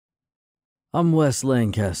I'm Wes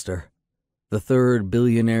Lancaster, the third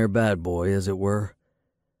billionaire bad boy, as it were.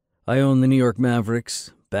 I own the New York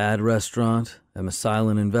Mavericks, bad restaurant, am a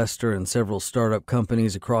silent investor in several startup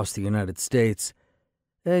companies across the United States,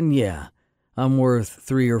 and yeah, I'm worth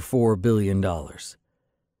 $3 or $4 billion.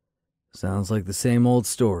 Sounds like the same old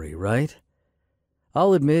story, right?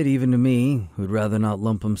 I'll admit, even to me, who'd rather not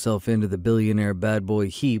lump himself into the billionaire bad boy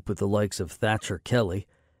heap with the likes of Thatcher Kelly,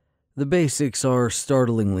 the basics are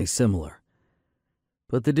startlingly similar.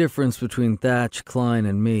 But the difference between Thatch, Klein,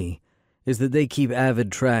 and me is that they keep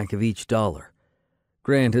avid track of each dollar.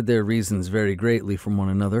 Granted, their reasons vary greatly from one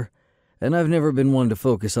another, and I've never been one to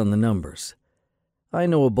focus on the numbers. I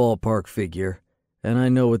know a ballpark figure, and I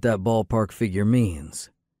know what that ballpark figure means.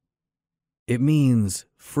 It means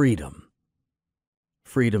freedom.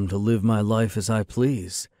 Freedom to live my life as I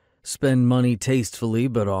please, spend money tastefully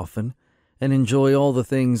but often, and enjoy all the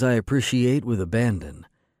things I appreciate with abandon.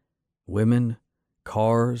 Women,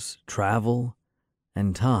 cars, travel,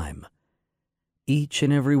 and time. Each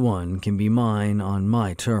and every one can be mine on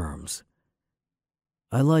my terms.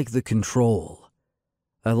 I like the control.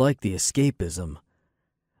 I like the escapism.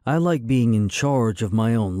 I like being in charge of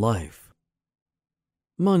my own life.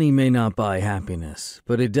 Money may not buy happiness,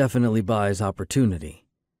 but it definitely buys opportunity.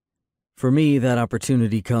 For me, that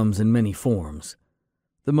opportunity comes in many forms,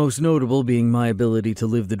 the most notable being my ability to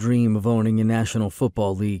live the dream of owning a National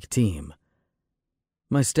Football League team.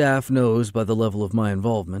 My staff knows by the level of my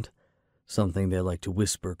involvement, something they like to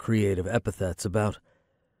whisper creative epithets about,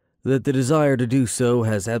 that the desire to do so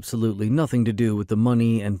has absolutely nothing to do with the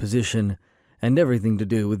money and position and everything to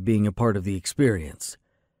do with being a part of the experience.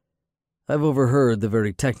 I've overheard the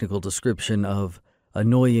very technical description of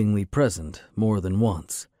annoyingly present more than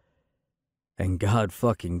once. And god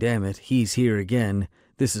fucking damn it, he's here again,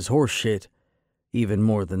 this is horseshit, even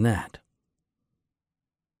more than that.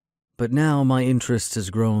 But now my interest has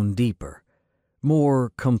grown deeper,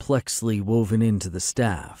 more complexly woven into the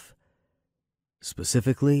staff.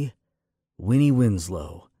 Specifically, Winnie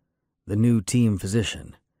Winslow, the new team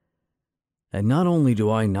physician. And not only do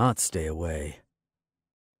I not stay away,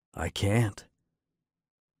 I can't.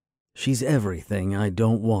 She's everything I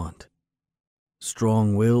don't want.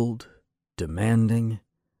 Strong-willed, demanding,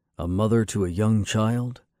 a mother to a young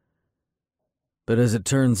child. But as it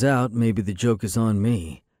turns out, maybe the joke is on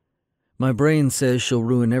me. My brain says she'll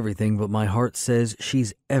ruin everything, but my heart says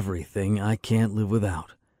she's everything I can't live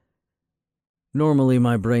without. Normally,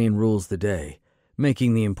 my brain rules the day,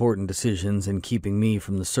 making the important decisions and keeping me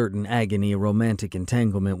from the certain agony a romantic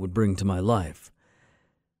entanglement would bring to my life.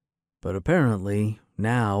 But apparently,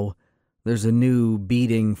 now, there's a new,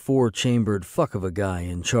 beating, four-chambered fuck of a guy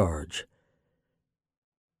in charge.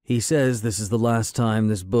 He says this is the last time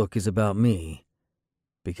this book is about me,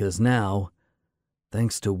 because now,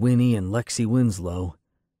 thanks to Winnie and Lexi Winslow,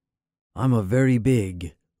 I'm a very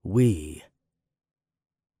big we.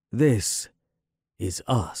 This is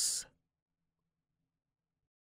us.